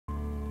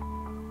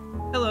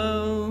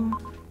Hello.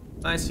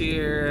 I see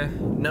your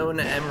known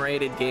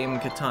M-rated game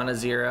Katana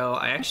 0.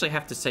 I actually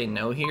have to say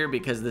no here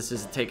because this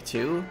is take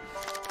two.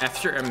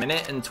 After a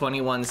minute and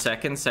 21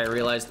 seconds, I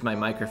realized my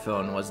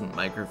microphone wasn't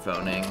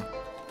microphoning.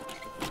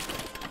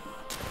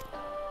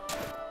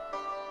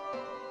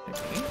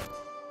 Okay.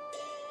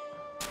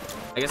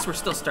 I guess we're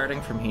still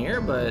starting from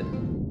here, but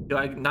do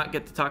I not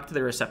get to talk to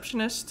the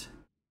receptionist?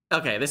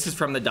 Okay, this is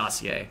from the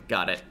dossier.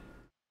 Got it.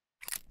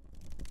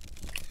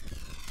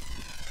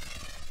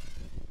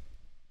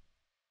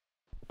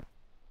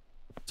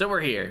 So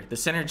we're here, the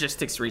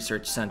Synergistics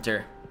Research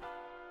Center.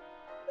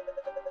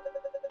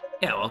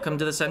 Yeah, welcome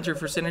to the Center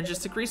for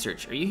Synergistic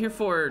Research. Are you here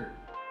for...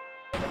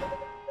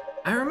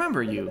 I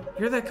remember you.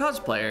 You're that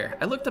cosplayer.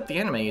 I looked up the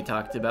anime you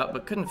talked about,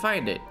 but couldn't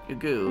find it.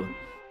 Goo.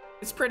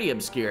 It's pretty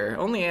obscure.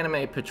 Only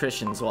anime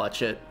patricians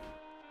watch it.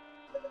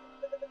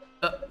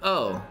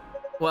 Oh.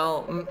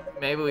 Well,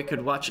 maybe we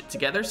could watch it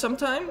together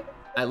sometime?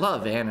 I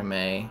love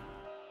anime.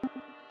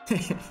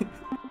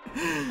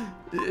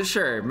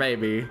 Sure,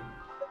 maybe.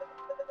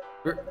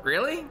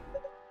 Really?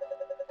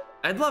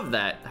 I'd love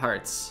that,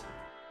 hearts.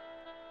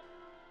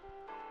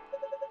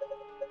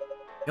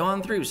 Go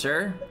on through,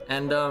 sir,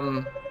 and,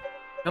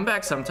 come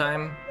back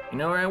sometime. You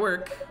know where I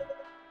work.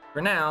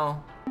 For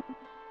now,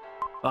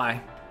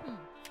 bye.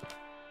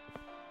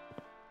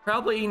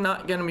 Probably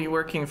not gonna be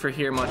working for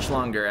here much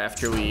longer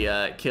after we,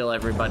 kill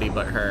everybody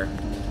but her.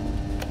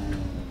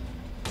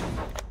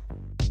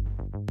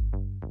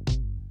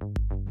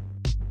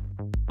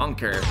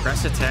 Bunker,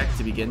 press attack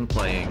to begin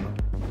playing.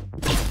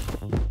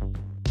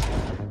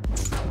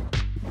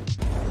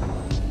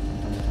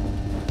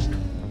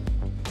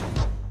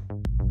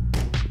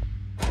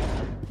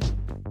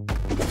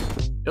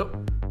 Yep.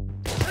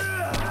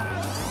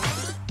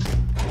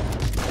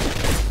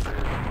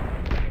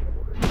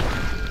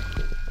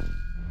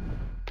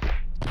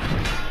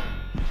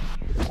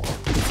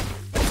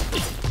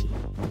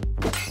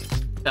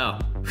 Oh.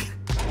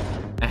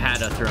 I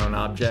had a thrown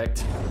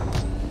object.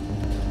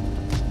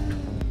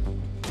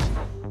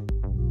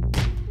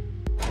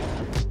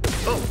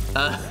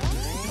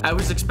 Oh, I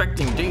was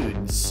expecting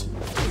dudes.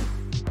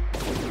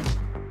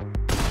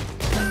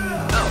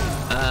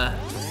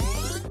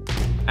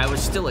 I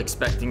was still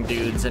expecting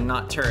dudes and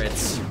not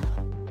turrets.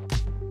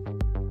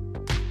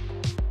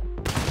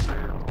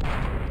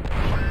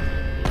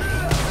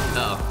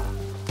 Oh.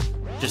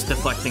 Just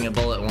deflecting a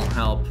bullet won't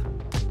help.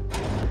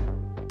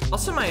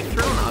 Also, my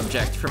thrown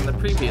object from the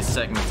previous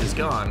segment is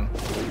gone.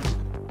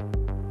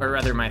 Or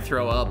rather, my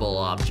throwable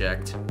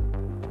object.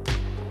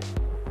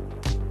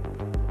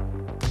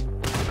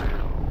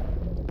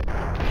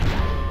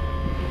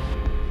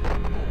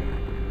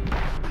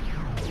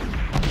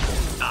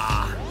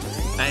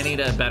 I need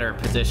a better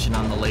position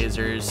on the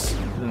lasers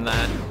than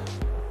that.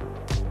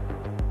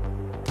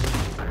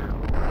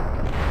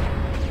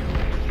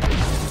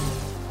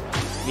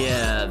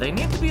 Yeah, they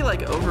need to be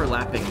like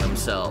overlapping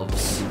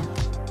themselves.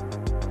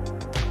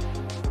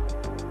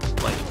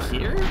 Like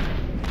here?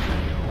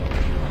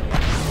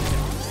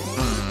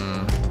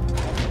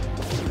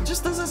 It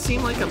just doesn't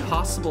seem like a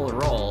possible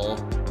roll.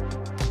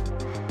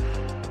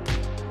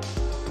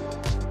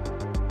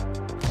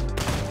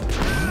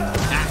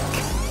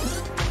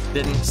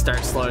 Didn't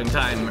start slowing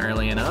time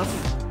early enough.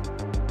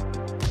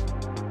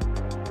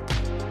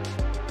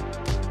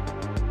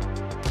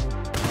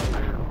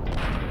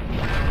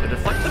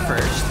 Deflect the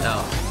first.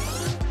 Oh.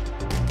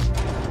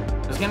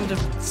 I was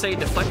gonna say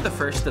deflect the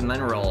first and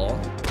then roll.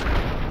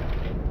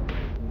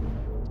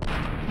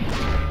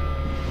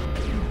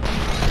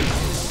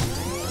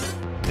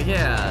 But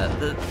yeah,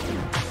 the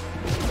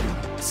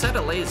set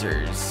of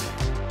lasers.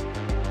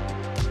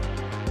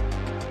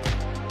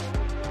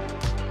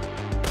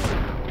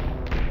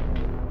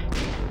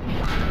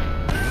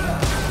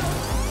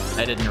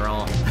 I didn't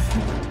roll.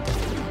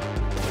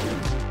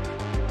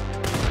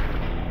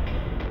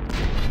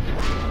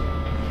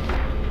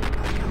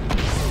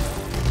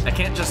 I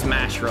can't just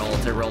mash roll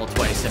to roll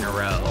twice in a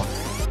row.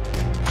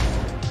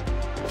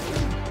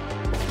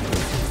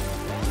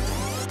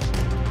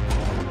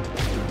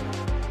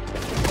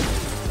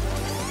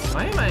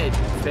 Why am I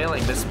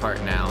failing this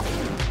part now?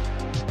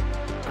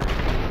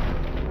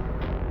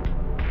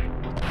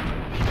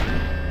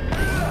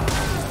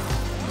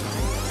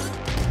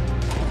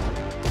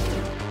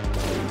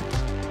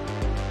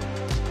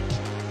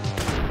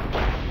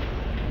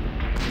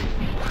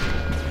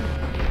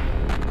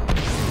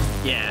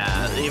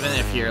 Yeah, even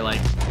if you're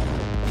like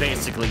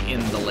basically in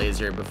the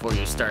laser before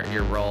you start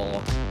your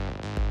roll.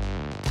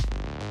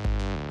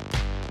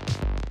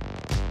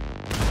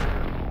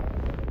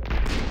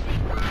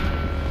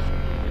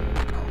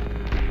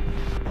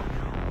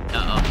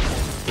 Uh-oh.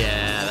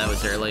 Yeah, that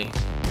was early.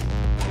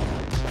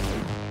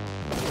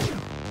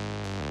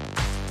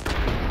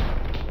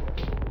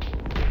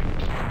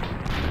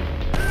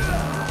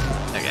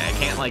 Okay, I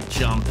can't like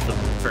jump the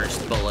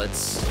first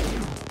bullets.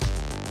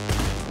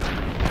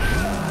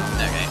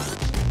 Okay.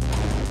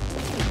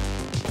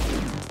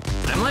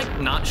 I'm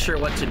like not sure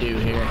what to do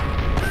here.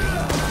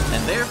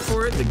 And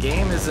therefore the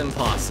game is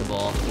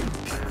impossible.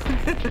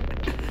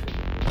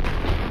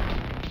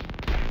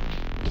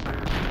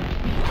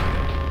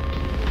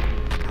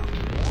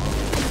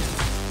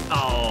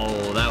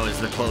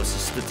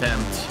 closest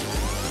attempt.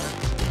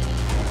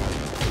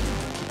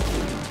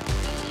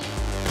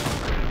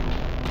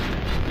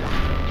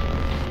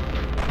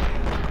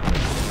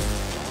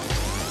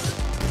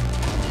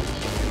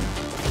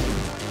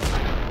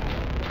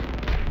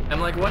 I'm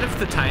like, what if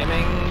the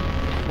timing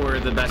or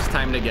the best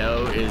time to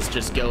go is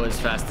just go as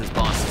fast as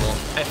possible?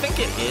 I think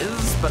it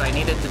is, but I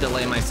needed to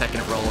delay my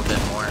second roll a bit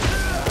more.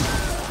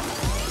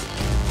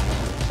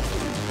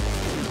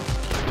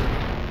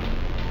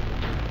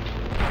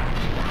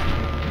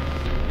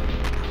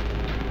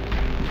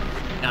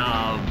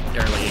 Oh,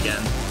 early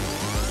again.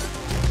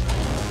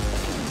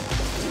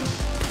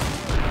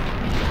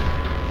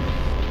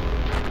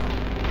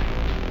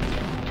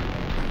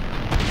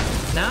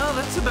 No,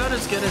 that's about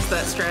as good as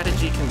that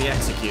strategy can be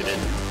executed.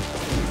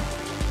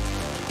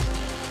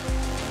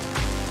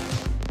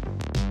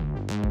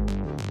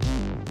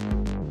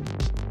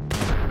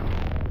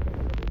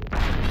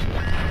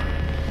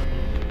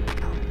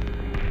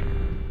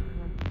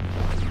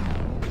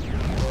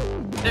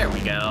 There we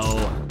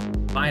go.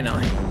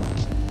 Finally.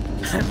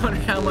 I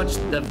wonder how much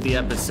of the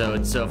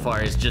episode so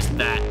far is just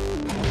that.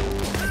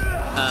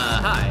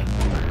 Hi.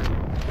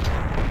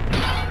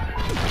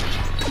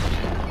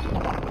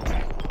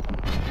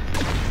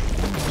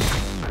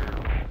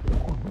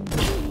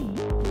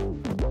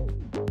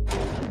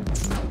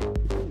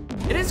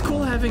 It is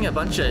cool having a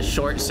bunch of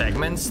short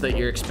segments that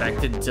you're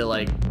expected to,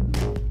 like,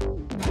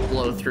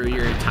 blow through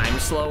your time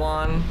slow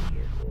on.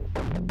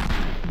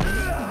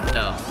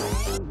 Oh.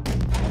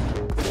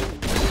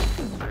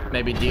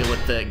 Maybe deal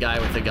with the guy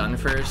with the gun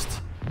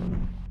first.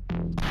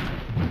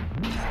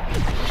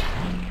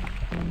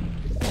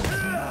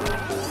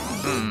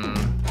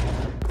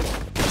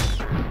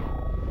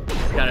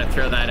 Gotta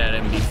throw that at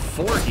him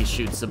before he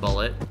shoots a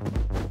bullet.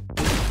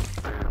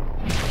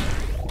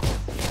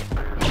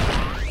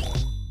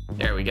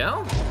 There we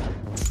go.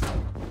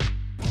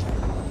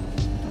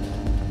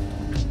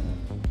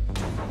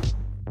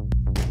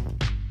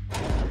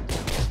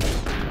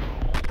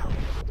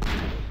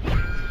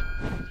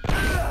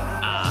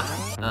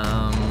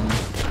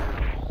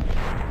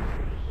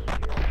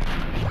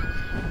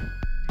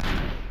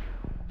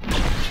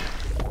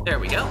 There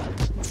we go.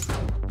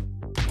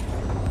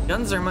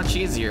 Guns are much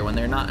easier when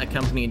they're not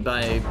accompanied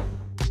by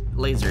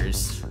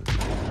lasers.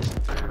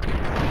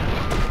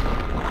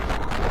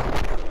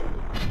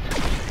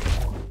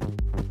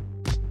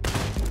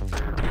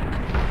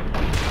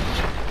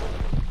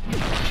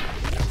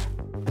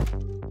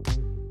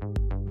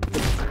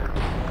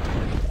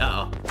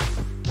 Uh-oh.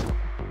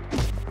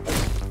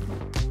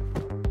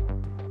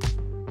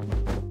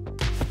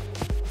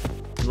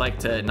 I'd like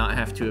to not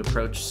have to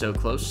approach so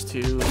close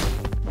to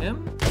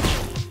him.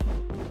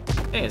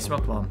 Hey, a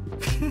smoke bomb.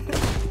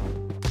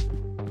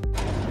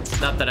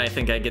 Not that I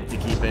think I get to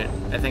keep it.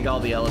 I think all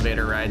the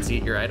elevator rides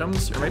eat your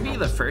items. Or maybe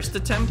the first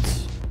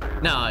attempt?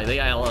 No, the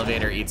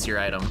elevator eats your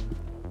item.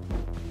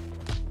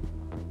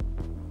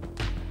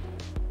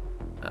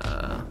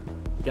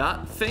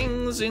 Got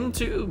things in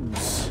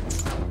tubes.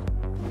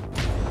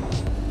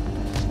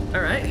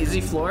 All right, easy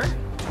floor.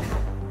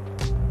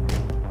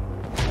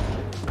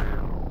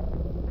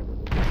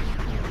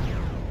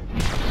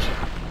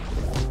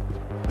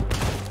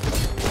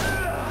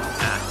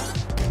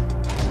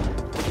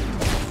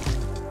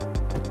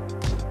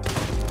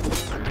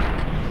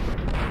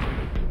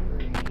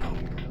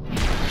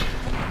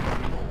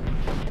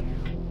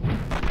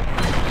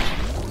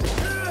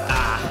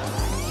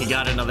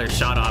 Got another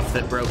shot off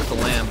that broke the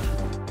lamp.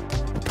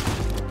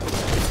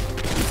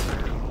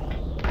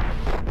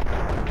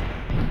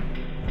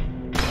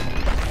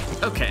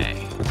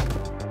 Okay.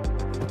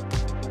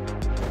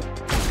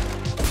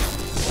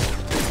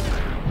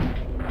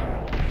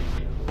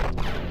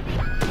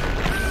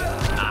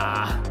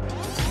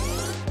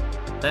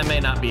 That may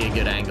not be a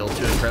good angle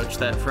to approach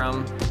that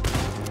from.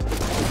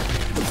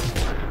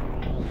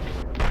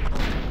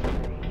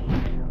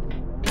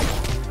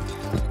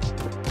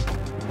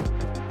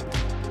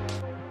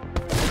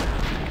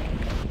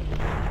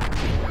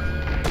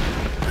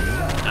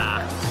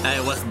 I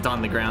wasn't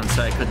on the ground,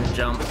 so I couldn't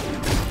jump.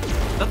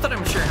 Not that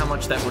I'm sure how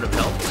much that would have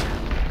helped.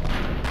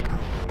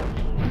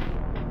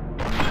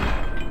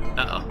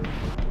 Uh-oh.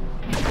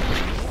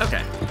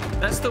 Okay,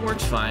 that still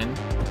works fine.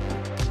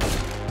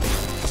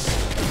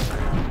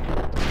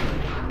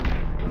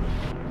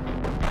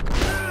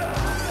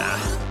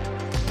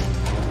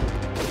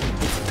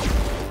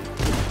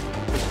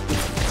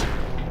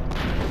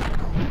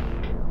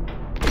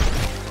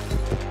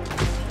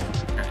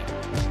 Alright.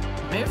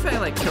 Maybe if I,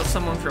 like, kill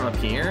someone from up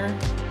here?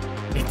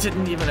 It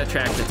didn't even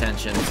attract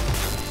attention.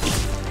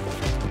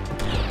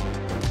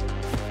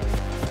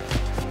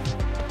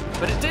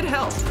 But it did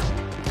help,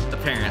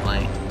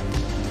 apparently.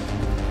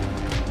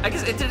 I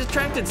guess it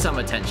attracted some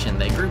attention.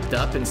 They grouped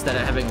up instead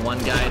of having one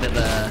guy to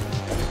the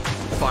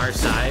far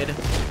side.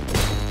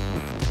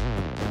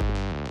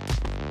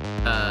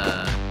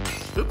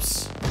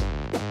 Oops.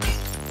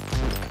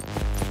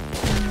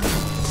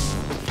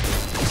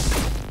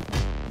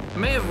 I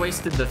may have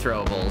wasted the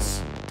throwables.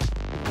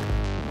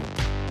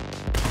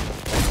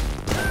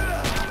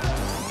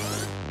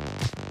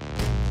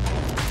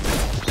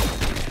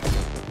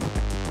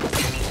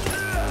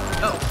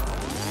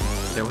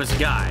 there was a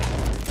guy.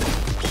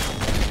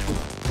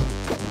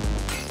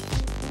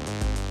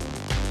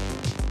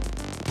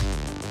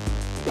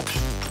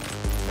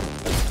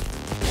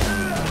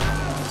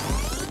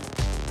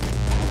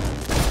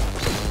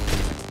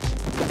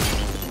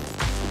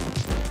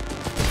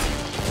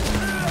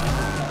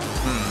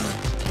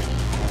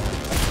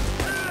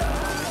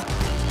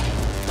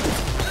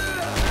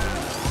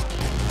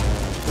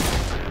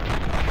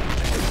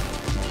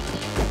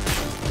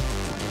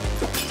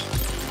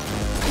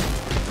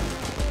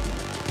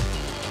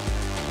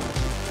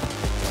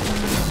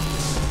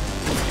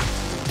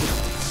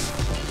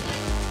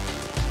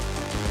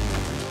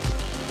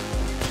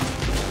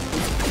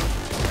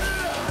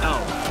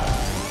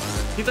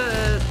 Do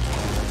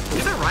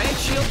the riot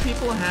shield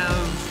people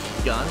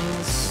have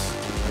guns?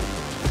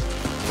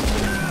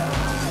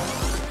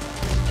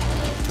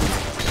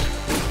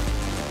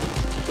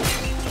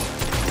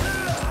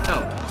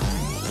 Oh,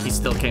 he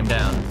still came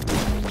down.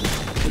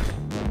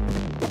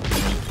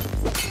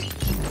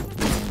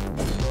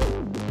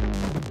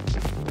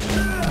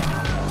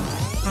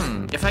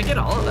 If I get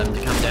all of them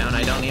to come down,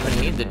 I don't even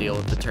need to deal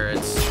with the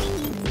turrets.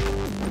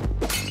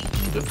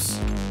 Oops.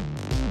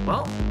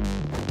 Well.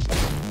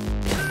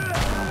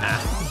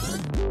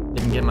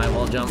 Didn't get my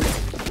wall jump.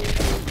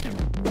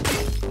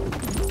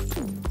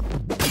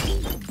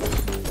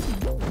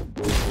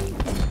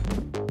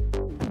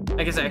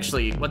 I guess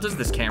actually, what does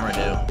this camera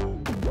do?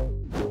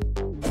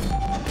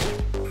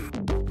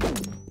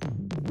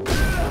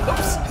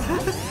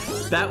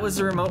 Oops! That was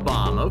a remote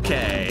bomb,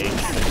 okay.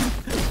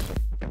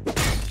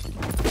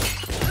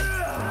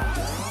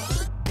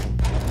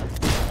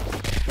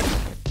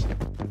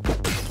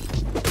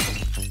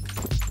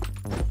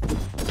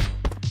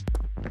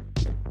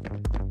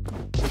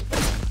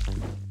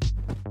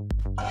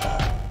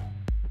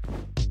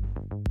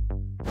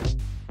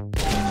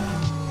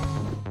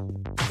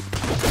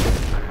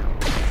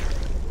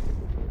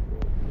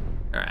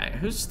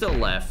 Who's still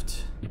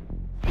left?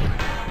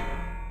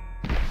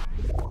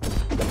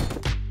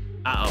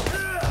 Uh-oh.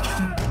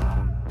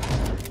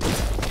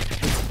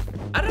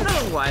 I don't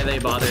know why they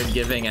bothered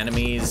giving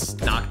enemies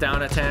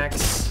knockdown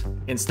attacks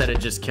instead of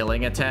just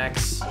killing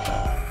attacks.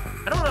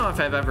 I don't know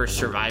if I've ever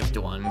survived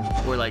one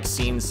or like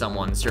seen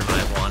someone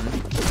survive one.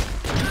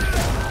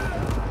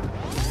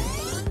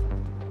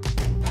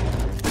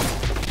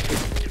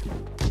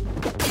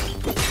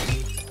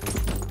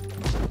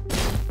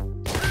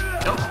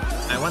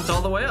 Went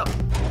all the way up.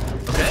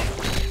 Okay.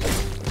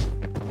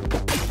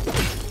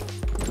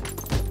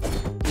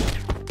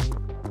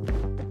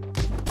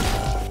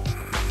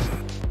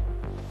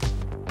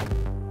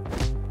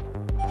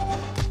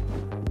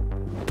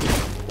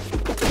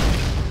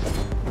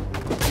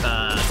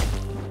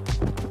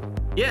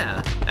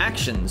 Yeah,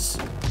 actions.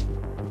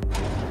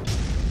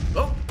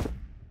 Oh.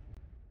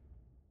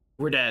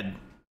 We're dead.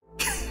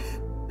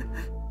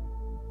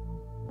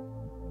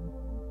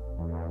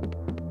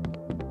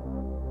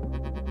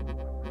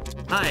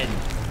 Hide.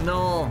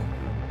 No.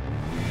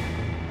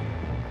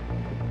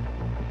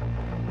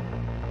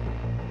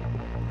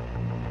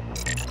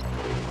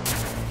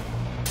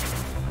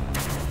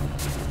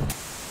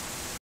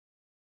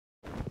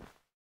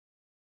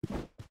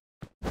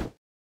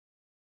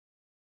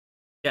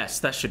 Yes,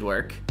 that should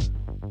work.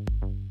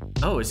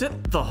 Oh, is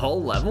it the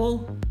whole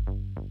level?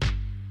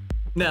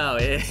 No,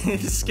 it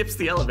skips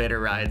the elevator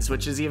rides,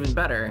 which is even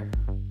better.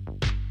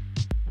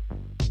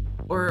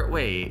 Or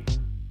wait.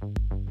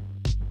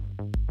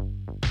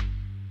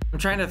 I'm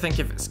trying to think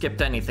if it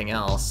skipped anything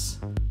else.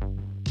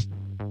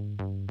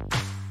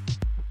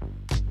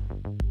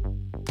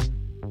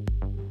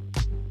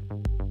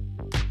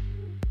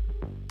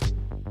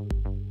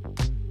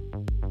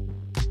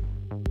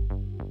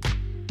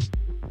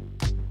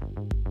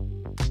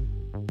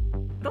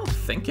 I don't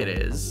think it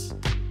is.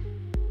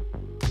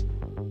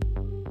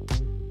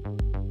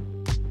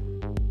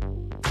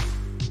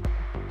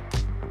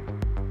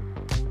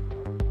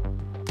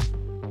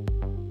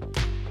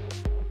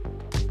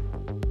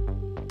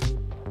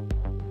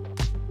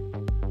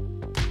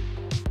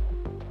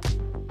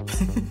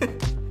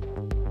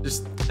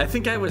 I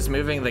think I was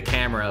moving the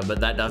camera, but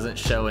that doesn't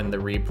show in the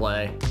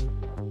replay.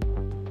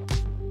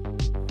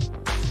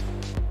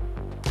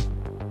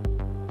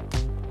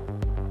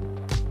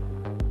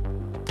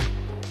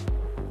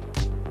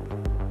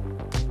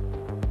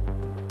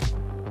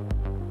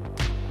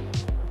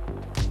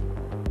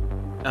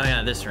 Oh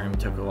yeah, this room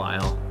took a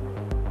while.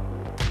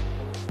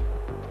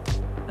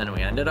 Then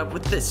we ended up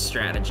with this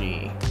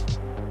strategy.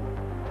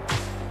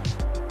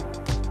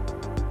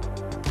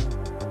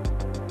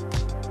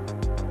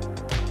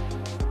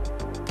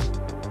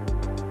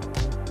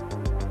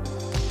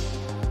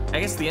 I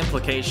guess the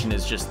implication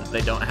is just that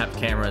they don't have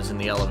cameras in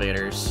the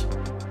elevators.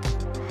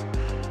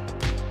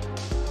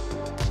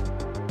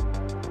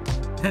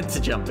 To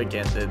jump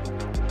again to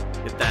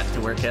get that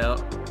to work out.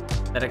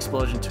 That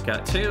explosion took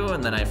out 2,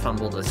 and then I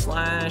fumbled a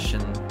slash,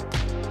 and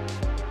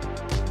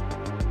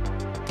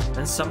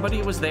then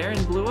somebody was there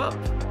and blew up.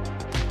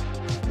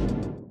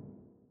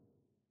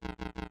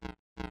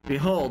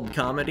 Behold,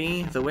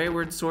 comedy, the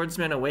wayward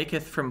swordsman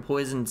awaketh from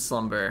poisoned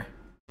slumber.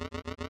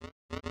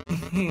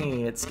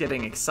 It's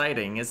getting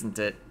exciting, isn't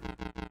it?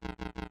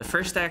 The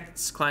first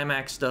act's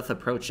climax doth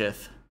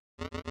approacheth.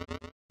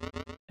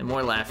 And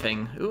more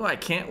laughing. Ooh, I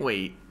can't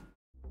wait.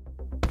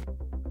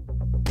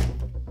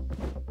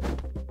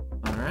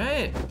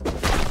 Alright.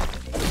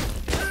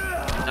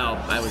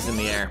 Oh, I was in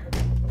the air.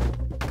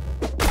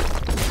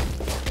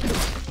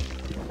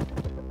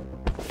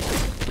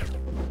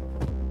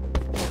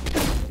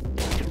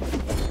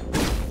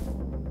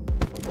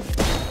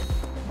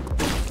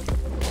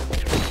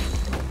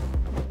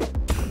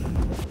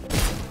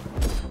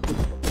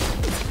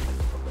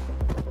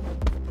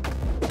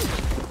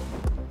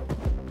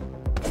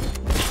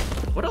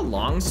 What a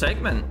long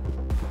segment.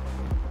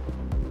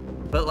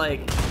 But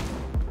like,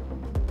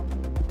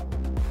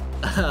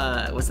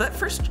 was that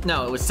first?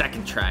 No, it was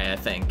second try, I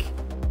think.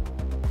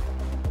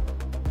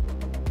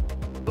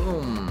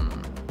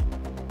 Boom.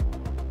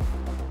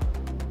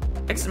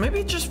 Maybe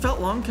it just felt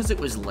long because it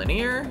was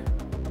linear.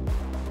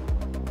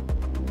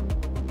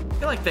 I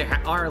feel like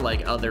there are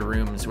like other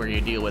rooms where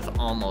you deal with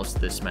almost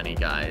this many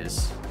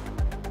guys.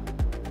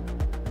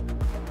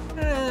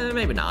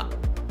 Maybe not.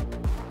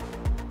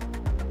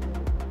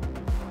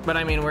 But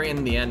I mean, we're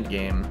in the end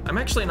game. I'm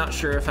actually not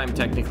sure if I'm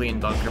technically in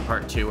Bunker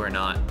Part 2 or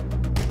not.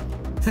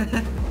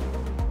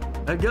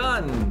 A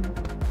gun!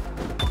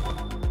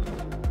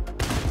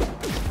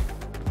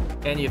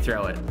 And you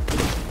throw it.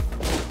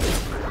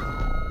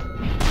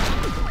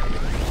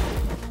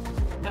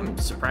 I'm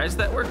surprised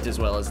that worked as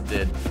well as it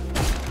did.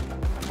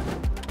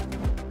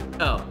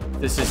 Oh,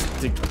 this is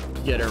to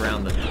get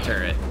around the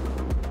turret.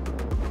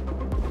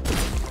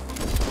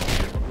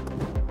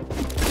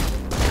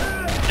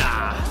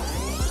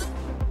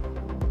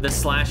 The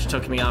slash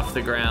took me off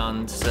the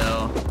ground,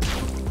 so...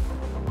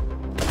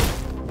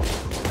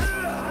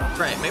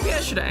 Right, maybe I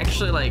should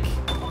actually, like...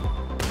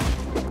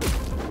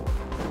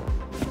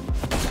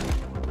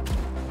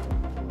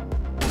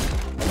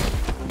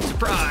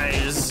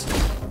 Surprise!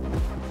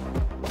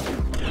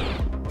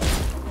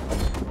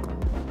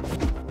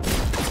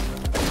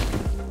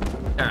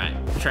 Alright,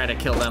 try to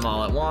kill them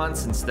all at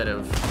once instead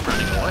of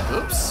running away.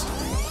 Oops.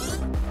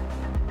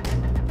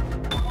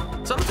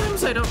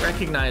 Sometimes I don't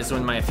recognize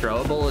when my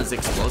throwable is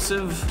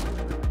explosive.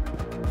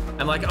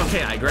 I'm like,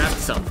 okay, I grabbed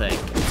something.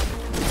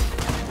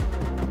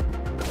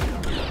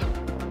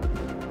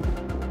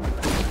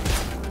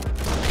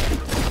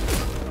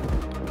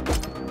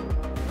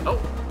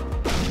 Oh.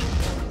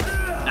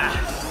 Ah.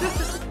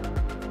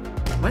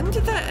 When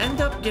did that end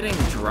up getting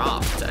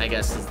dropped, I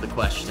guess is the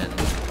question.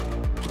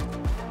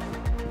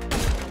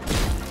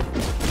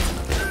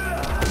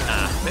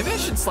 Maybe I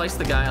should slice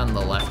the guy on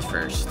the left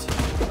first.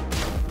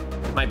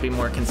 Might be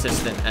more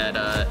consistent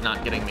at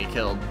not getting me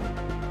killed.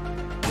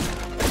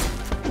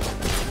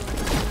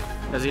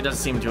 Because he does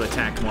seem to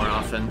attack more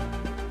often.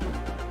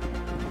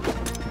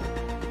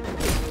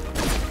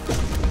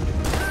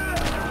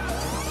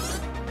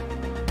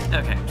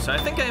 Okay, so I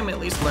think I'm at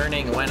least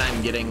learning when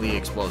I'm getting the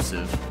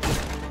explosive.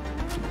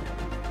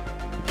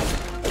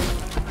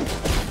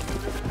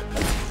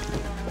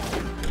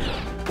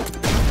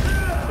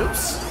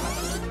 Oops.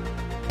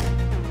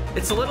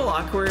 It's a little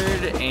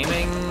awkward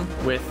aiming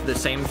with the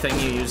same thing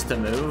you use to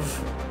move.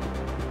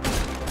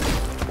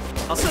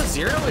 Also,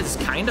 Zero is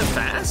kind of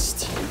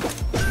fast.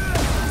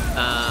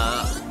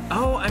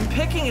 Oh, I'm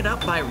picking it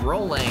up by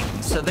rolling,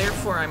 so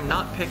therefore I'm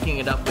not picking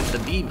it up with the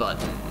B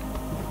button.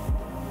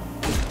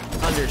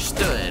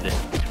 Understood.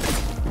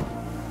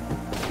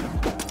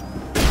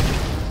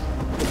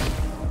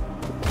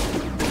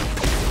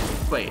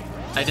 Wait,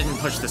 I didn't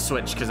push the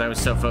switch because I was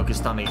so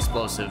focused on the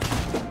explosive.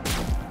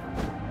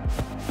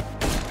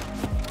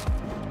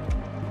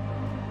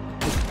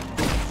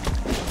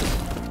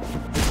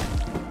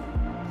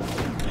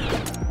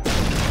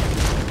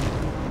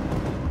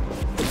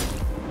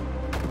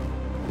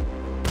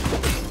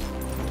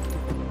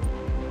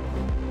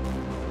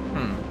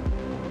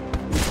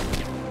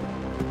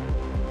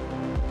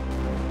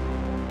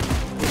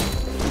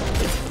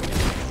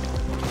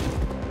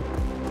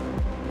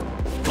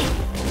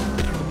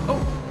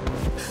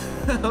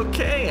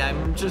 Okay,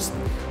 I'm just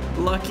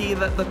lucky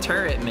that the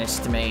turret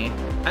missed me.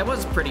 I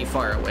was pretty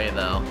far away,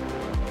 though.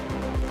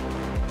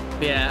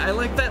 Yeah, I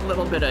like that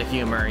little bit of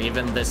humor,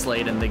 even this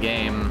late in the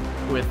game,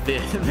 with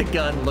the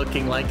gun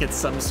looking like it's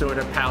some sort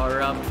of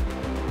power-up.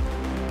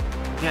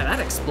 Yeah, that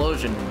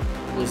explosion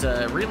was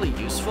really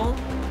useful.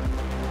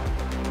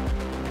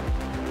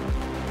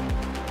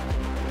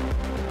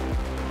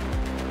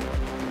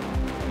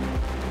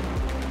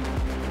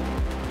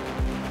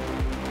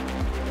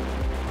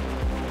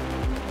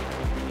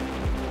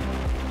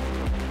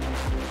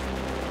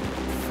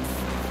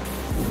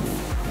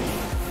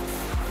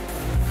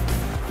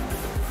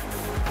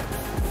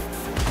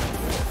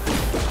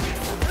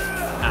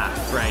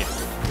 Right.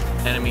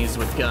 Enemies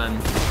with gun.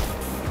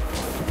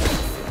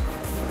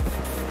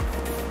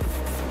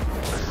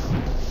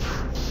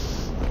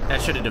 I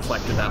should have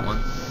deflected that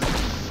one.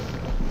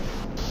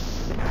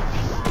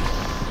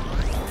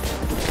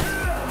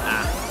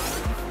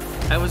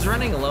 I was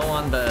running low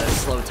on the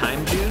slow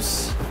time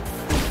juice.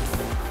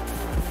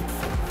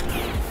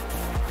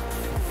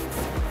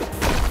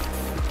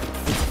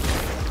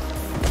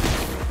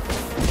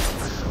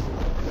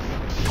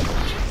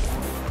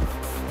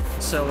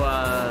 so,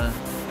 oh,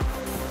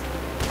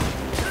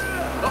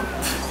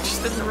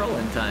 just didn't roll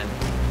in time.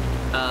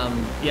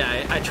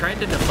 Yeah, I tried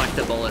to deflect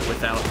a bullet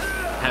without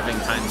having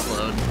time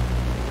slowed.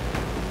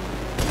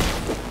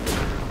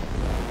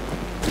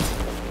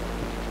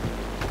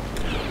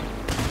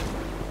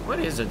 What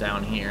is it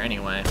down here,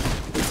 anyway?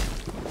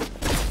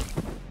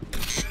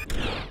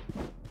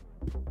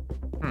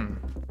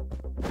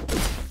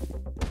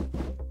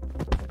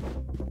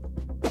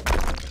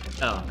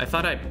 Oh, I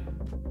thought I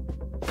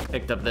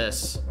picked up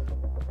this.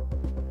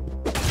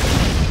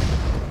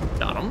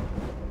 Got him.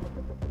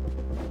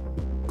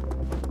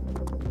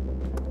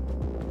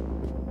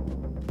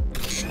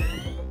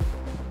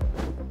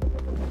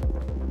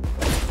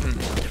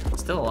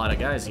 Still a lot of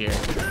guys here.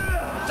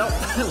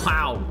 Oh,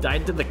 wow,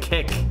 died to the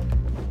kick.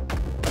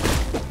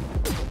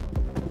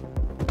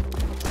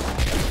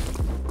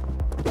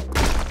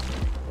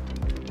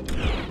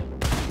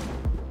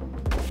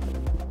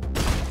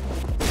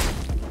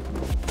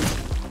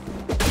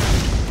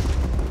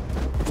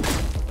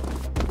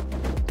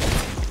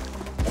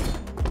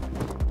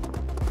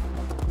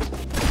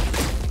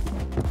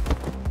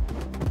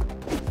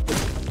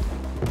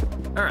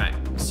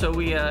 So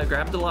we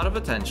grabbed a lot of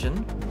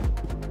attention.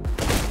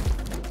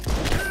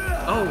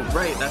 Oh,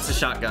 right, that's a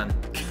shotgun.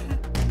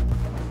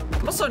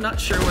 I'm also not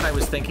sure what I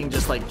was thinking,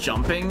 just like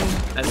jumping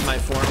as my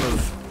form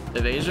of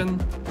evasion.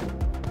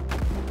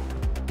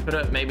 Could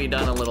have maybe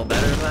done a little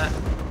better than that.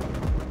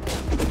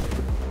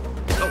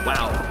 Oh,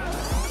 wow.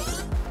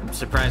 I'm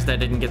surprised I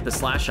didn't get the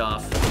slash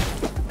off.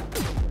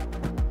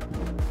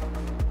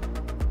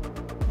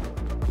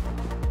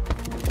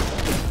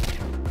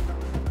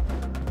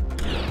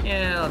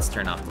 Yeah, let's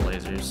turn off the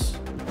lasers.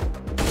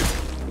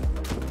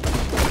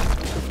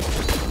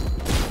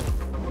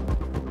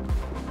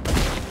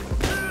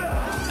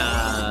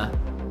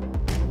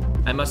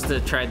 I must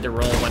have tried to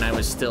roll when I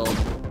was still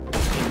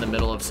in the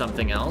middle of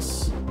something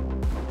else.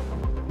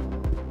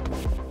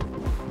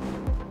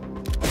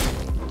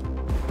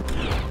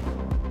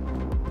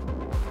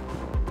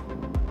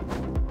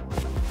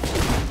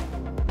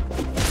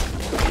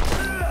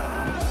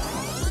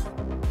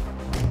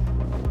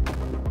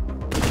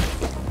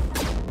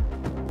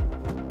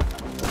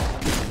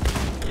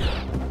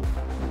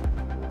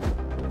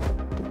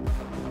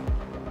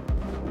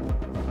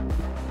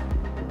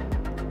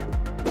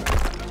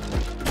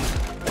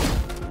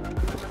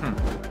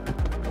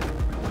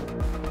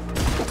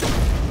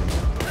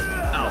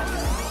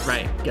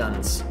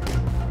 Guns.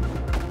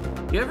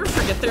 You ever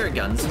forget there are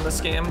guns in this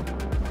game?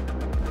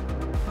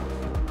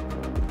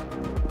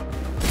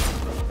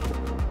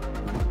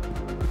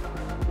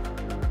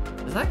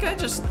 Is that guy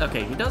just...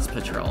 Okay, he does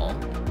patrol.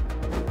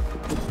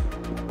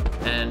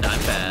 And I'm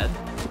bad.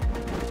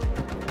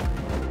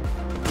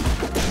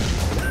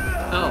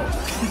 Oh.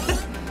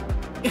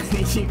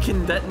 You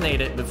can detonate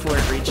it before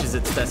it reaches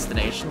its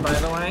destination, by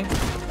the way.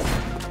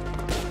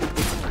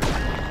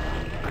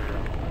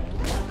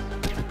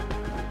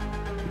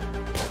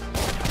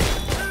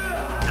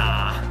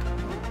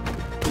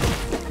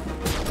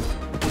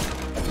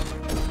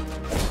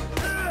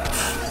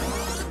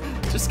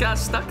 Got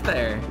stuck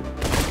there.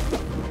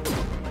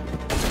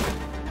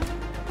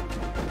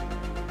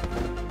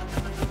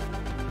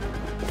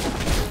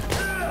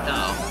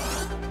 No.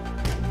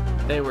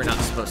 They were not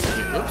supposed to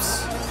do. Oops.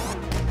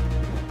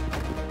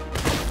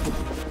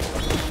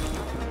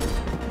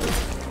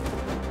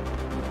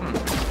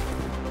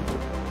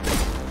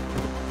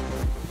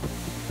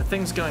 The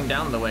things going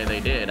down the way they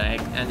did, I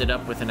ended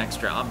up with an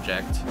extra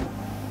object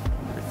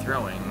for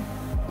throwing.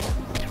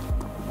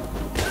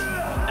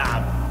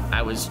 Ah,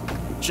 I was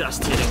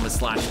just hitting the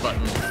slash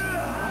button.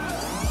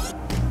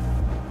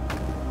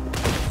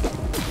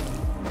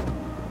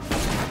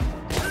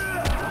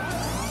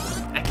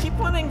 I keep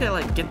wanting to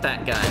like get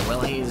that guy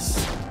while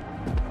he's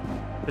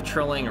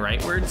patrolling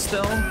rightward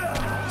still.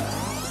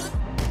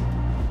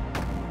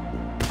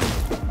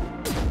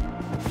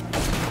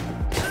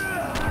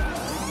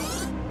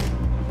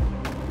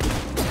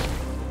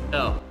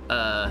 Oh,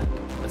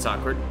 that's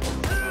awkward.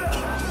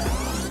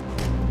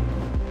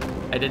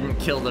 I didn't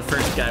kill the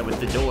first guy with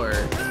the door,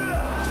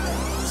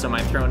 so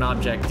my thrown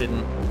object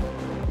didn't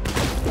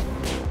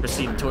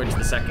proceed towards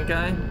the second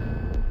guy.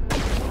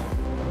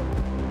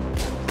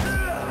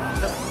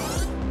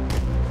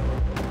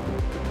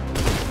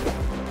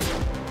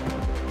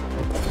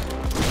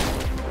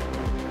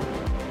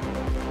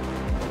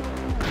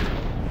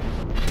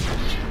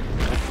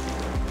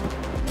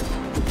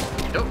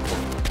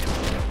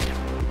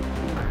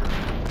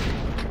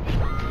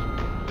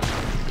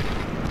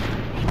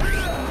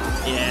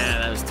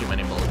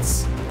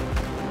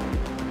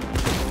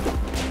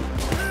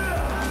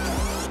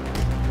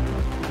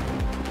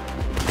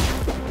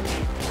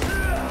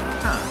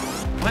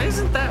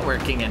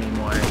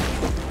 Anymore.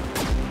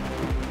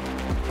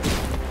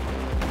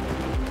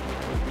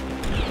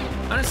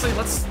 Honestly,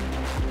 let's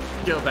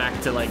go back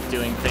to like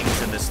doing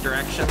things in this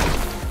direction.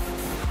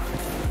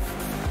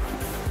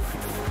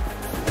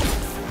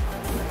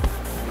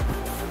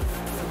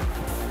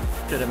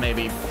 Should have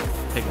maybe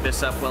picked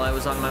this up while I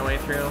was on my way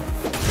through.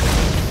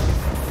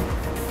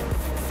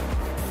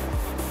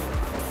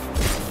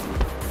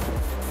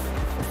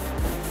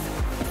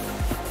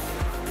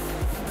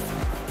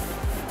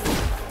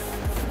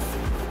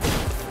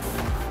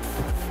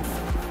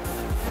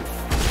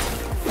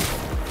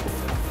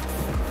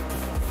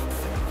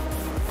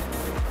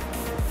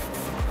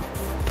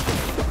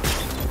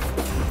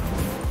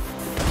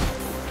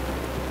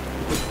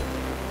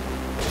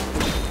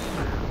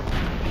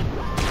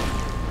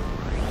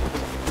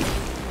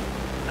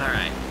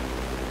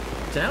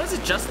 So now is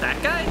it just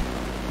that guy?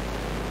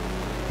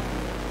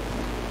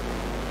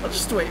 I'll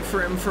just wait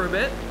for him for a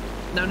bit.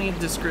 No need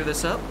to screw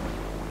this up.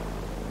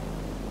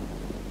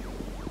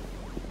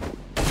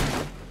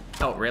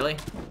 Oh, really?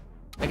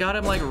 I got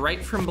him like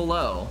right from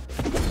below.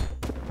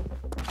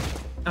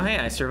 Oh hey,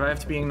 I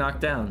survived being knocked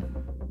down.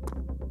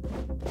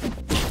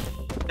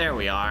 There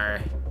we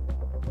are.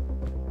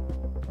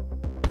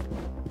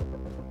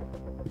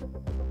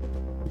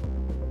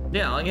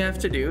 Yeah, all you have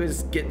to do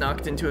is get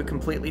knocked into a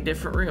completely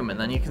different room and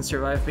then you can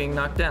survive being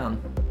knocked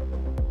down.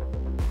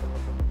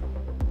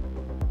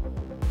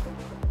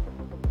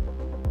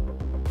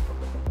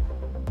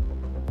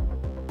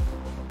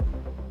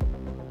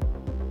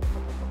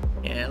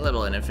 Yeah, a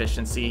little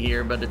inefficiency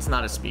here, but it's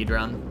not a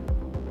speedrun.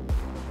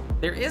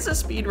 There is a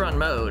speedrun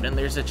mode, and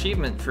there's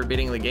achievement for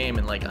beating the game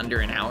in like under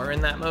an hour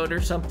in that mode or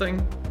something.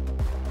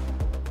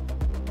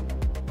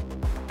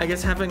 I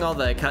guess having all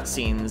the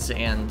cutscenes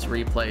and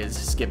replays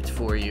skipped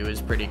for you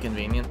is pretty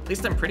convenient. At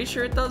least I'm pretty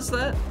sure it does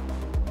that.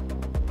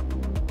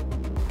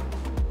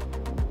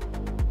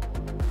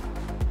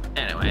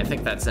 Anyway, I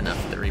think that's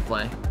enough of the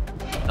replay.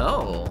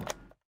 Oh,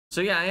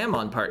 so yeah, I am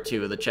on part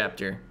 2 of the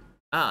chapter.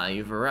 Ah,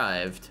 you've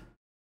arrived.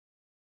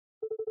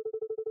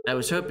 I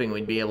was hoping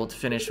we'd be able to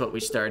finish what we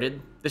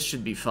started. This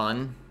should be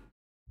fun.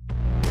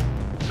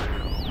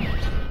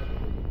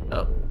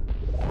 Oh.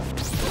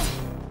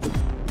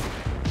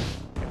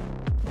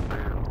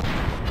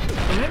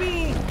 Well,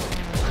 maybe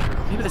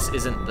this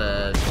isn't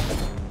the...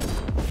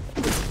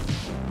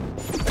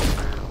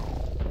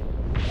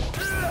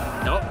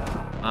 Nope.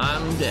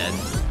 I'm dead.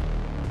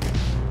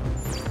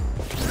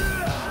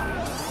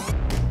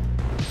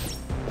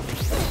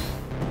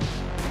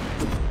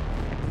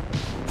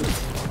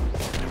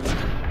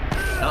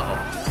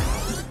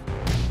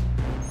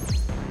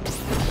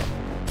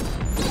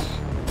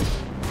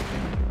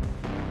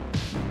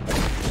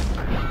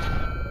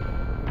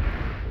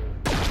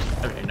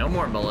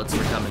 More bullets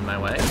are coming my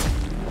way.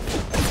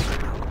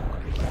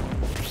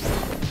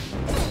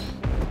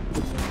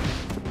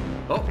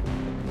 Oh.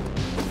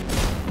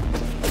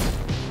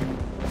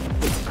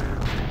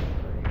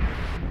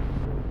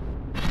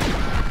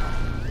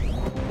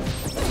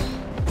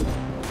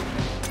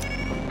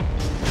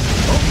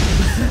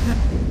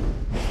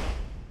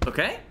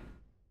 Okay.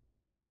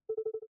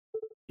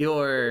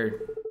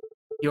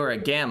 You're a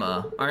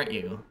Gamma, aren't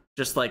you?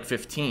 Just like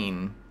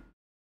 15.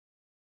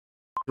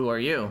 Who are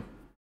you?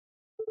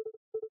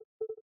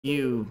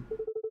 You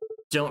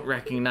don't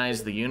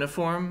recognize the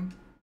uniform?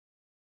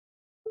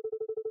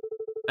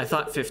 I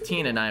thought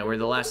 15 and I were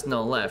the last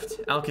no left.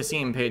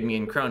 Al-Qasim paid me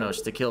in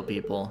Kronos to kill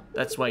people.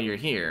 That's why you're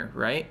here,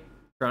 right?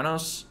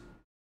 Kronos?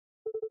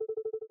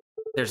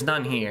 There's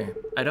none here.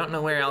 I don't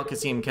know where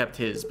Al-Qasim kept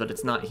his, but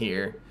it's not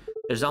here.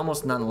 There's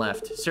almost none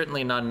left.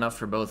 Certainly not enough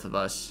for both of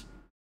us.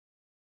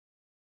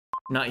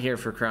 Not here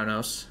for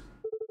Kronos.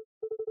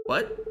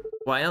 What?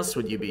 Why else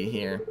would you be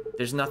here?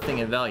 There's nothing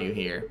of value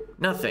here.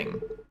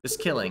 Nothing. This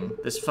killing,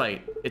 this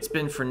fight, it's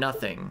been for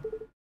nothing.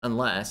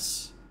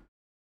 Unless...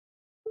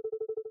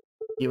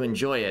 You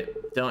enjoy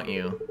it, don't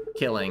you?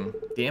 Killing.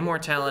 The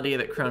immortality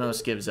that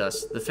Kronos gives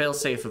us, the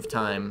failsafe of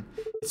time.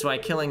 It's why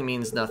killing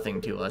means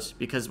nothing to us,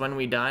 because when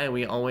we die,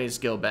 we always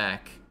go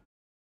back.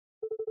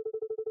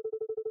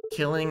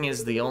 Killing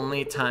is the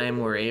only time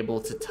we're able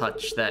to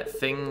touch that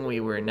thing we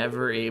were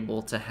never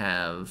able to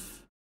have.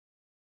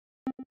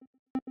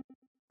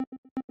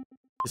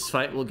 This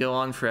fight will go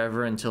on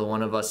forever until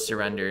one of us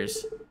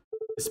surrenders.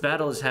 This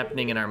battle is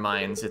happening in our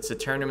minds. It's a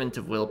tournament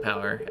of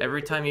willpower.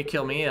 Every time you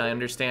kill me, I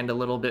understand a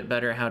little bit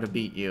better how to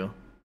beat you.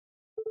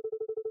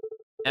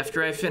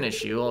 After I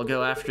finish you, I'll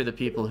go after the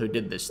people who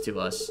did this to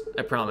us.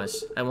 I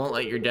promise. I won't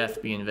let your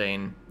death be in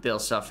vain. They'll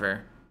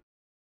suffer.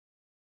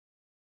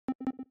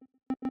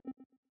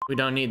 We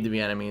don't need to be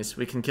enemies.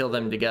 We can kill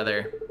them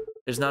together.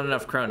 There's not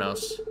enough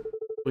Kronos.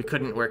 We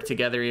couldn't work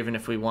together even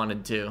if we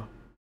wanted to.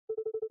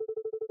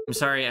 I'm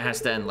sorry it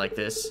has to end like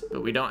this,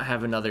 but we don't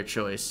have another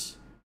choice.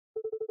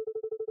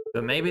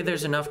 But maybe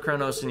there's enough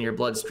Kronos in your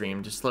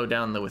bloodstream to slow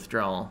down the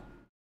withdrawal.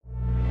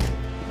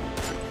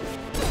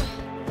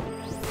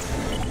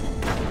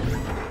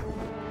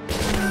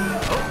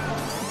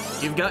 Oh,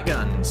 you've got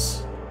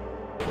guns.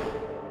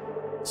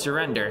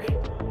 Surrender.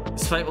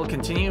 This fight will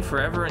continue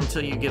forever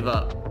until you give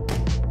up.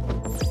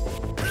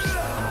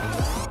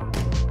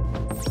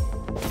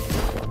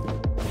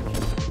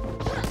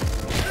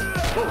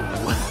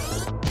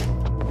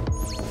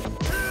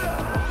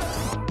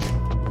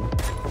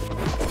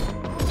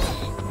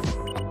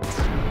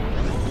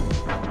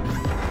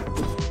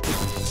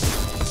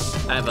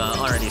 I've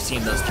already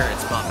seen those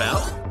turrets pop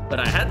out, but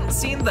I hadn't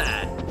seen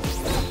that.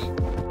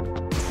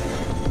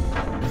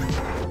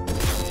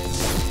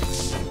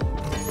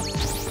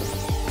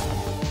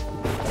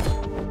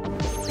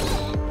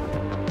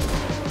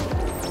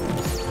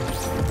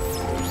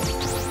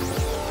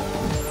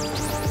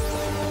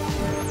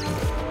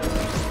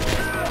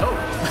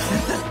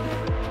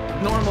 Oh,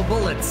 normal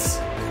bullets.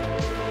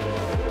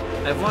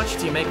 I've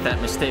watched you make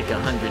that mistake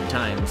 100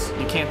 times.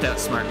 You can't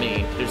outsmart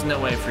me. There's no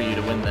way for you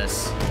to win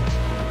this.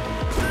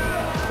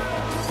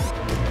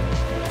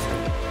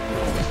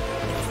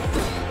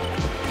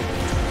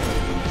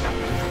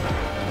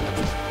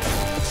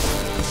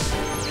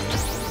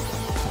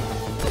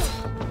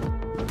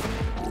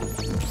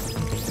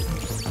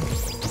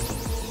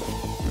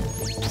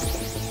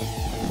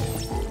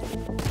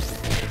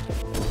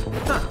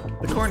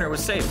 corner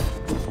was safe.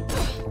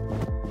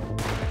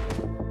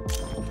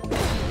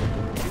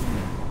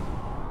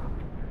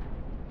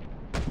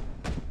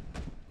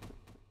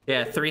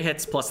 Yeah, 3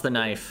 hits plus the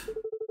knife.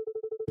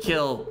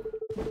 Kill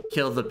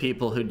the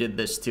people who did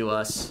this to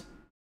us.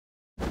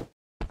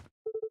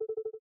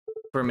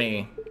 For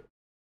me.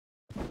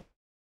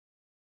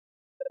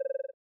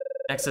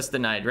 Access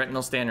denied.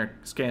 Retinal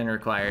scan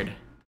required.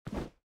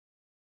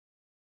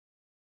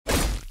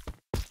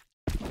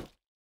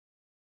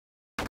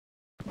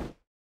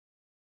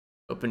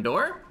 Open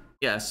door?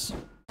 Yes.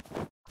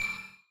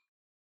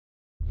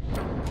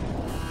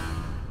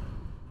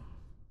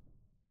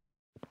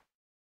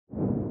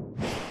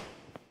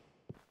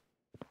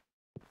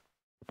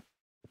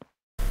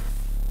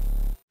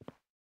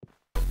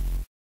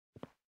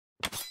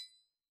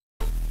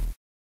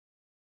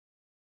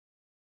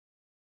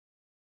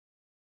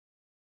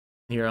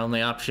 Your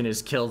only option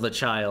is kill the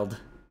child.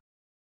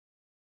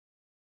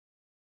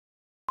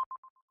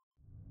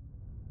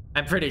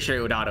 I'm pretty sure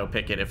it would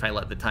auto-pick it if I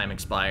let the time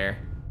expire.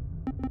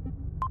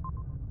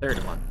 Third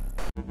one.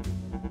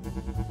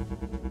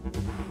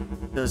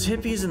 Those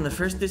hippies in the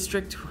first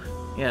district...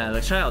 Yeah, the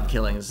child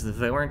killings. If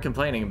they weren't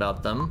complaining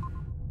about them,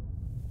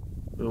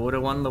 we would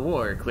have won the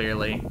war,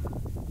 clearly.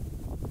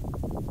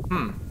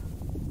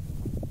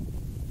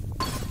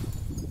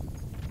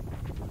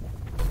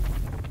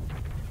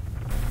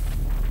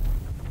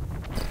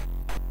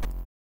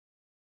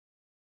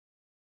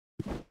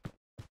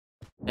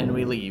 And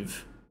we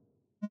leave.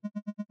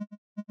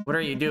 What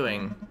are you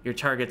doing? Your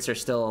targets are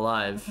still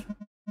alive.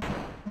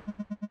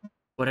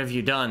 What have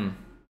you done?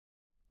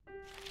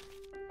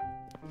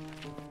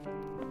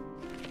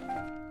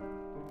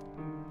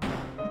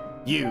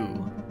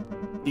 You.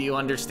 Do you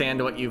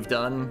understand what you've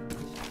done?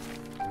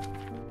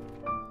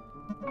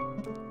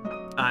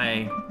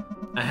 I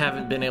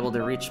haven't been able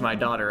to reach my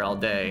daughter all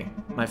day.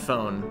 My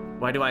phone.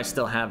 Why do I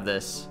still have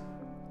this?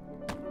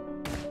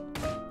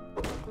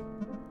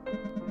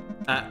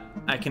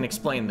 I can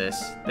explain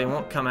this. They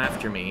won't come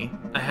after me.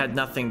 I had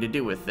nothing to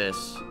do with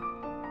this.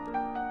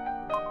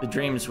 The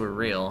dreams were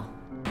real.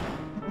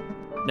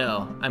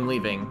 No, I'm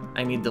leaving.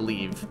 I need to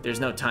leave. There's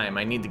no time.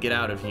 I need to get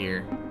out of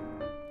here.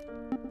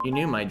 You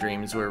knew my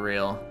dreams were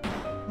real.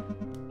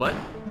 What?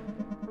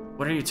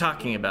 What are you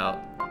talking about?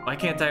 Why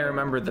can't I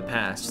remember the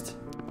past?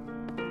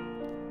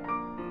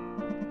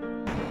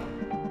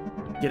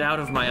 Get out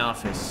of my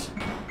office,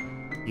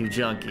 you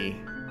junkie.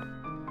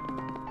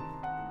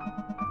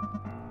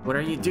 What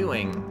are you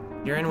doing?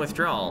 You're in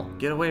withdrawal.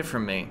 Get away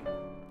from me.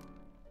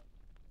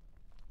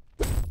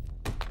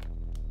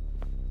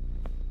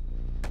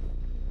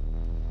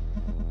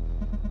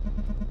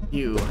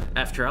 You,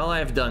 after all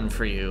I've done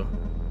for you.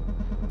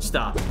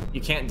 Stop.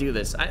 You can't do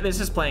this. This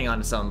is playing on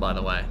its own, by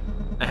the way.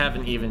 I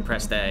haven't even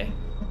pressed A.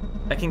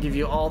 I can give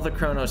you all the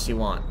Chronos you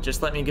want.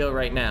 Just let me go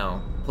right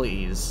now,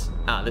 please.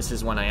 Ah, this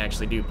is one I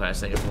actually do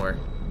press A for.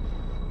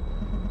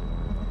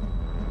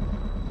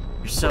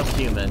 You're so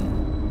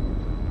human.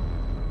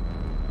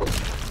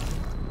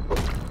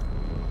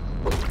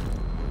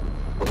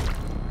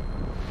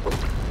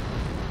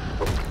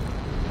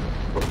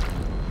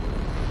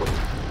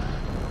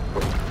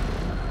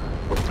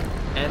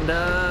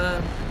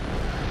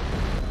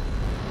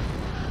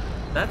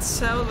 That's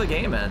how the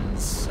game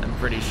ends, I'm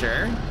pretty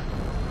sure.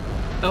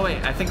 Oh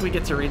wait, I think we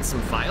get to read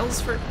some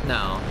files for...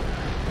 No.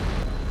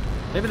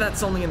 Maybe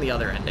that's only in the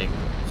other ending.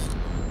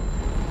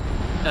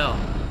 Oh.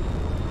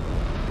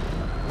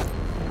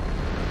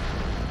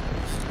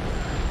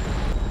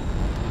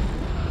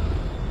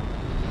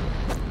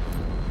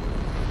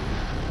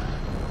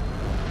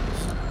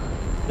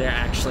 There are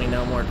actually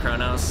no more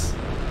Chronos.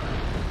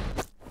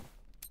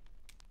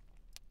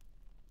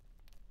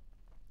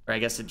 Or I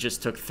guess it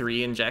just took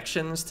 3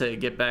 injections to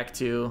get back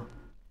to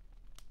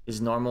his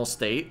normal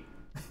state.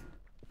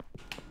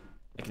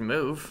 I can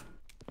move.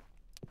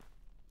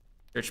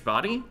 Search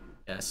body?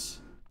 Yes.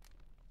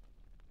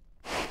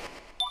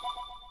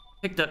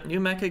 Picked up new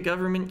mecha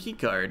government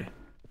keycard.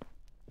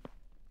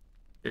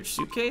 Search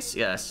suitcase?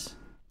 Yes.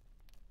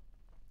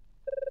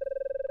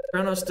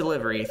 Chronos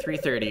delivery,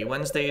 3:30,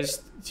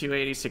 Wednesdays,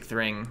 286th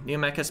ring. New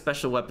mecha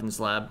special weapons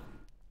lab.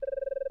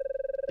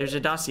 There's a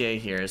dossier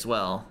here as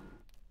well.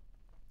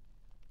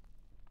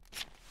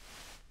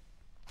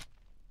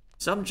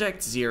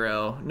 Subject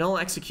 0, Null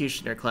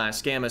Executioner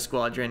class, Gamma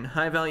Squadron,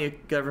 high-value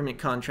government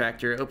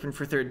contractor, open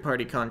for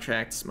third-party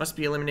contracts, must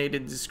be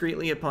eliminated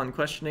discreetly upon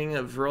questioning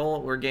of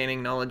role or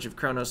gaining knowledge of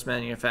Chronos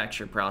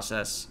manufacture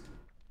process.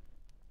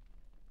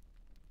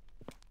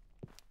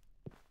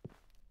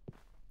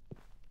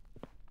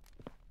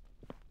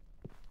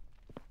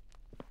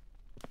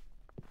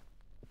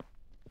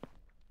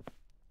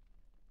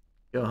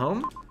 Go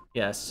home?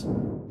 Yes.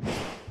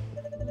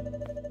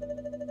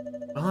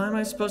 Well, how am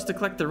I supposed to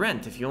collect the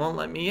rent if you won't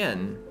let me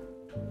in?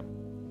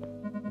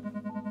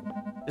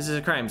 This is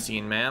a crime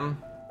scene,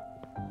 ma'am.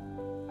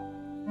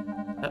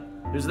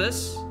 Who's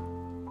this?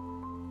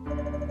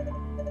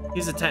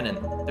 He's a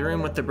tenant. The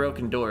room with the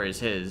broken door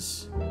is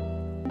his.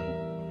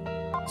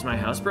 Is my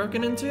house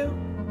broken into?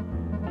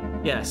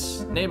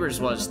 Yes, neighbors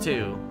was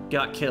too.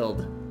 Got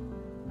killed.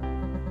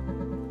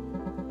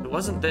 it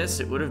wasn't this,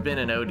 it would have been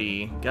an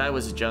OD. Guy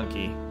was a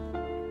junkie.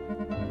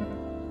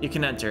 You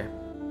can enter.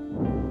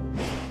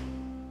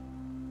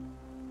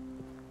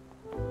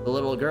 The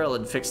little girl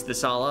had fixed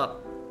this all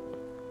up.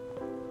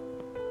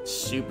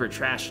 Super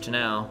trashed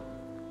now.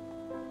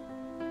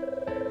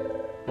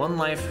 One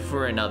life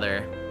for another.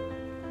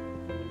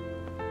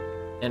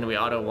 And we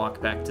auto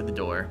walk back to the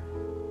door.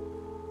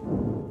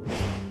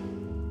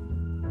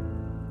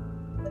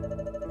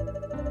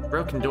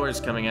 Broken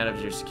doors coming out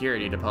of your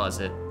security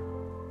deposit.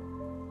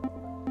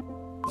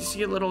 Do you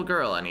see a little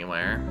girl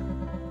anywhere?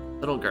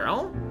 Little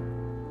girl?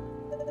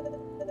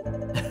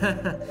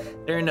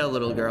 There are no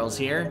little girls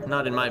here.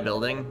 Not in my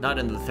building. Not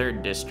in the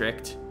 3rd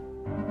district.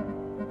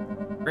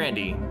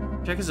 Randy,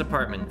 check his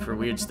apartment for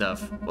weird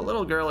stuff. What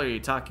little girl are you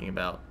talking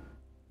about?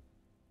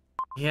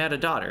 He had a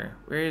daughter.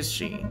 Where is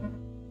she?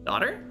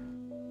 Daughter?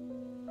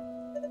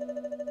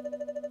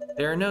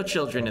 There are no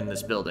children in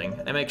this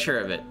building. I make sure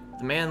of it.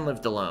 The man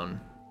lived alone.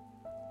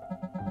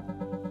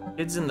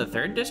 Kids in the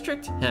 3rd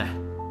district? Heh.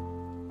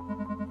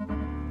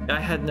 Guy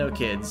had no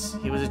kids.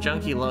 He was a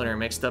junkie loner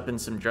mixed up in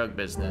some drug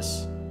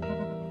business.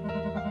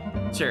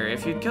 Sir,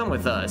 if you'd come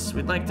with us,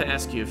 we'd like to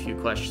ask you a few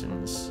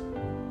questions.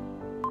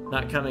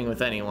 Not coming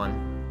with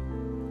anyone.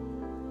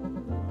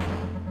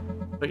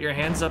 Put your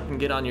hands up and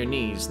get on your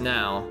knees,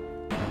 now.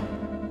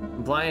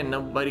 Comply and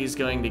nobody's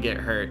going to get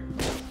hurt.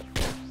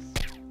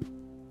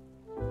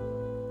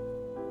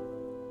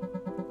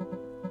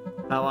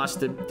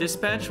 Palasta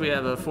Dispatch, we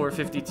have a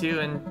 452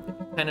 and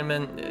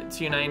Tenement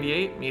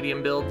 298,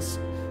 medium builds,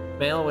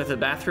 male with a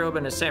bathrobe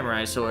and a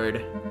samurai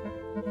sword.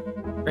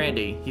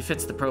 Randy, he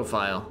fits the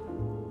profile.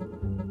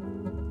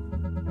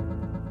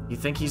 You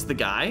think he's the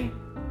guy?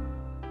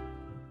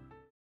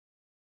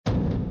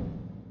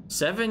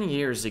 7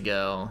 years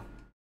ago.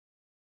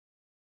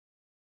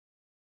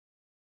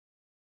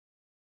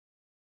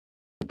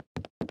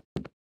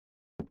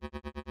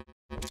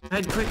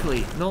 Hide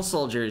quickly, no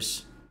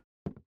soldiers.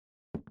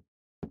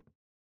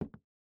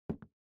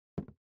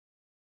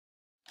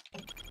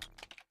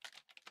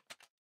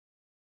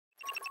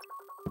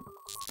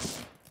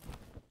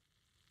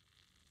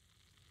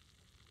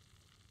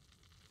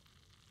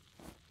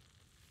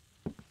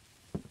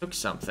 Took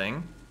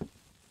something.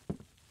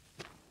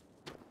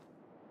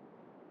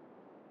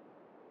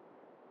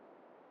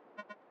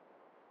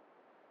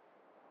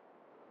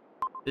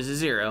 This is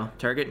 0.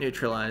 Target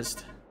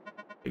neutralized.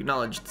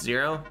 Acknowledged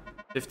 0.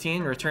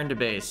 15. Return to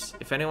base.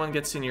 If anyone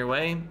gets in your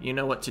way, you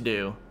know what to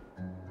do.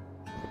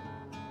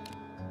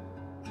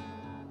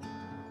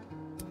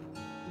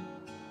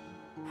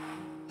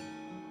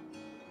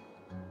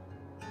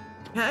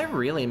 Yeah, I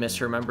really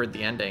misremembered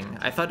the ending.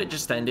 I thought it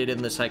just ended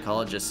in the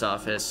psychologist's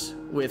office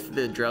with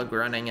the drug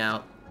running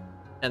out,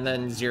 and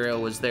then 0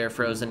 was there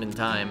frozen in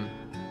time.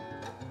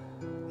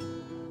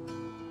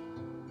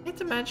 I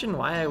can't imagine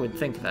why I would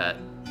think that,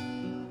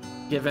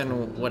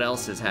 given what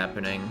else is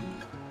happening.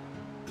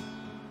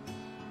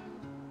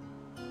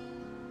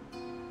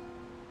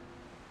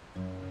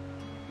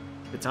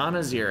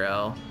 Katana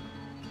 0.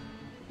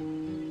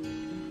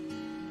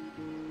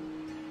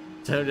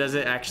 So does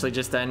it actually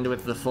just end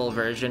with the full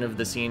version of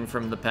the scene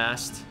from the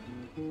past?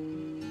 I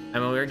mean,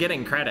 we were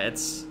getting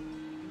credits.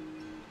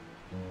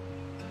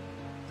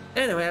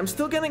 Anyway, I'm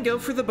still gonna go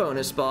for the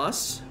bonus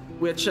boss,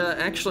 which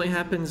actually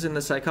happens in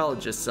the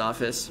psychologist's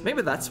office.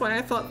 Maybe that's why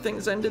I thought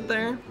things ended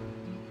there.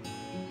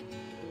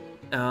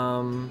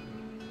 In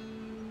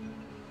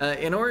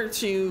order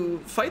to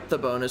fight the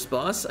bonus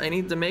boss, I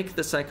need to make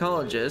the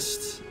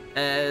psychologist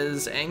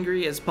as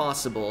angry as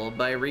possible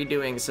by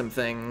redoing some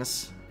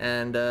things.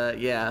 And,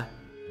 yeah.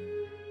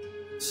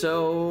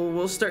 So,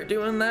 we'll start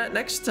doing that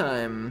next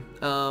time.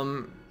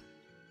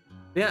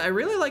 Yeah, I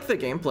really like the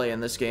gameplay in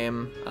this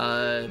game.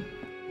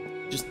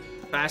 Just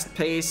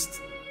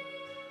fast-paced,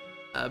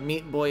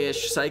 Meat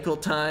Boy-ish cycle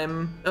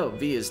time. Oh,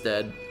 V is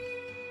dead.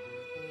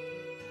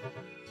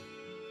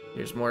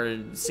 Here's more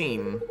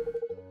scene.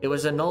 It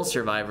was a null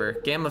survivor.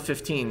 Gamma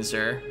 15,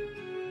 sir.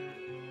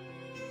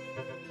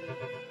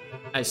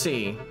 I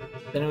see.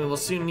 Then we will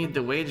soon need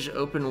to wage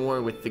open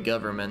war with the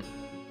government.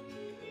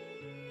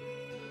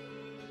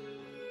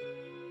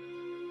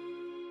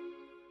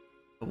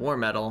 A war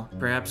medal.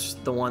 Perhaps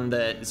the one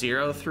that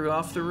 0 threw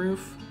off the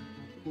roof?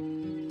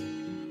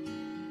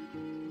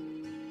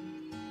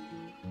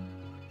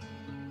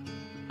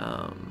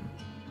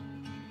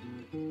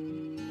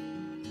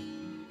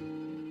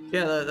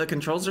 Yeah, the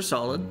controls are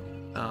solid.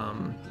 I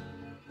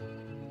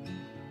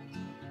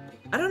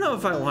don't know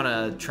if I want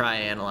to try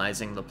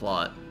analyzing the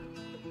plot.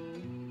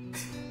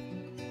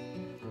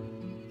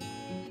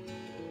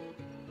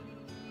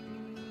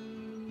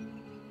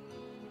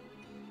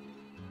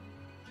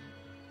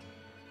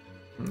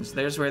 So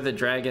there's where the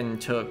dragon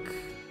took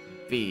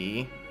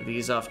V.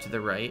 V's off to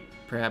the right,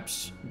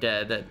 perhaps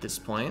dead at this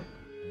point.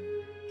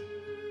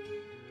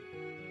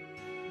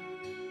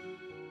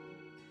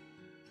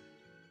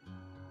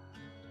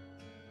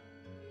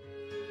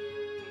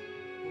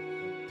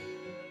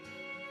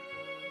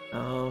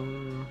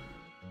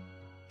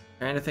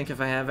 Trying to think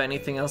if I have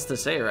anything else to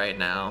say right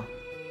now.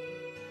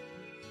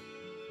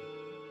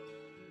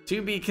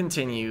 To be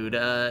continued.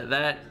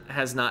 That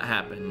has not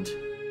happened.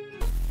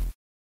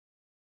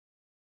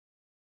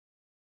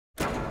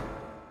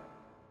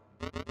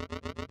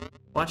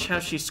 Watch how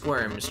she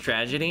squirms.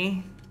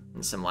 Tragedy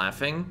and some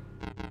laughing.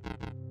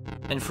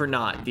 And for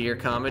naught, dear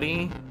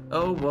comedy.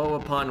 Oh, woe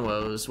upon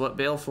woes. What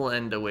baleful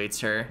end awaits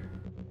her.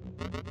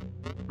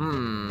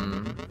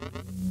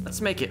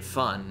 Let's make it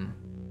fun.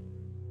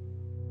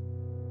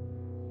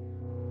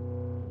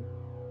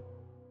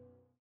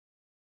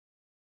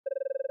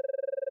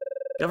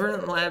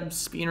 Government Lab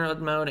speedrun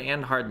mode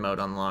and hard mode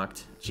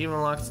unlocked. Achievement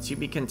unlocked to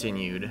be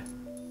continued.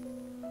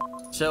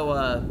 So,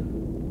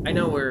 I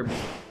know we're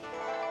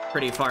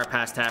pretty far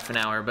past half an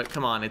hour, but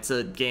come on, it's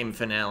a game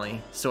finale,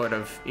 sort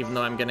of, even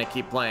though I'm gonna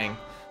keep playing.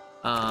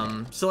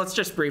 So let's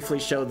just briefly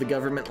show the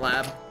government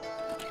lab.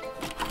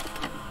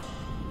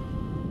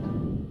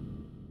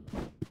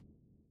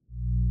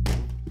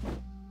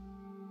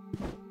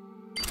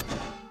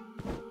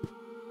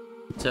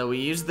 So we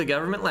used the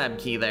government lab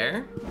key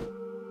there.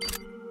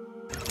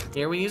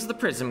 Here we use the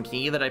prism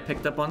key that I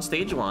picked up on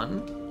stage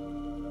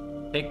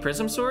 1. Take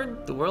prism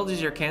sword. The world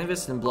is your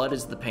canvas and blood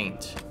is the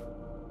paint.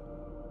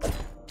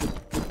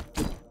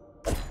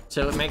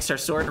 So it makes our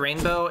sword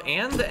rainbow,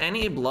 and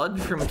any blood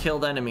from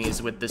killed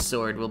enemies with this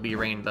sword will be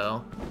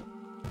rainbow.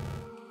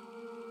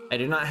 I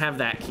do not have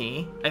that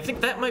key. I think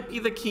that might be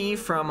the key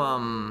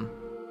from,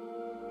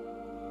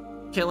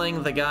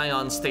 killing the guy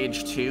on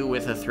stage 2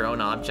 with a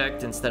thrown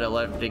object instead of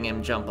letting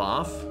him jump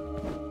off.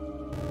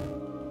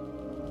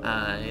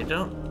 I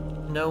don't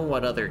know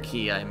what other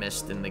key I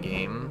missed in the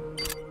game.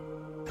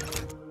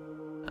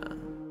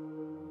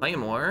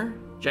 Claymore.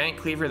 Giant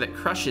cleaver that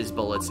crushes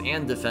bullets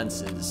and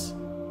defenses.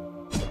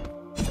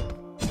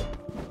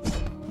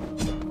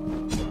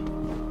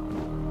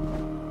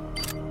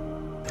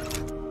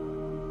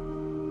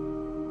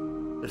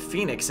 The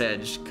Phoenix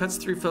Edge cuts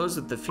through foes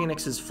with the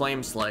Phoenix's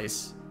flame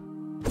slice.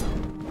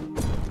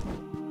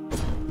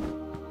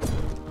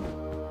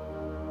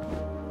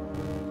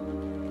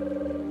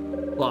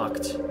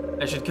 Locked.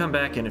 I should come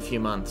back in a few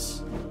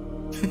months.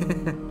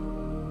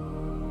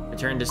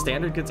 Return to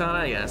standard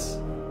katana? Yes.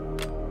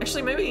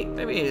 Actually,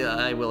 maybe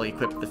I will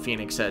equip the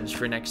Phoenix Edge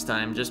for next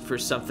time, just for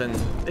something.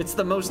 It's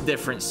the most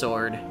different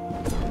sword.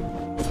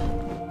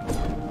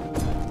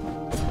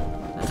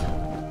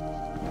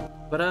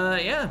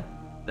 But yeah,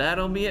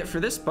 that'll be it for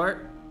this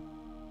part.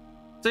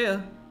 See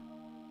ya.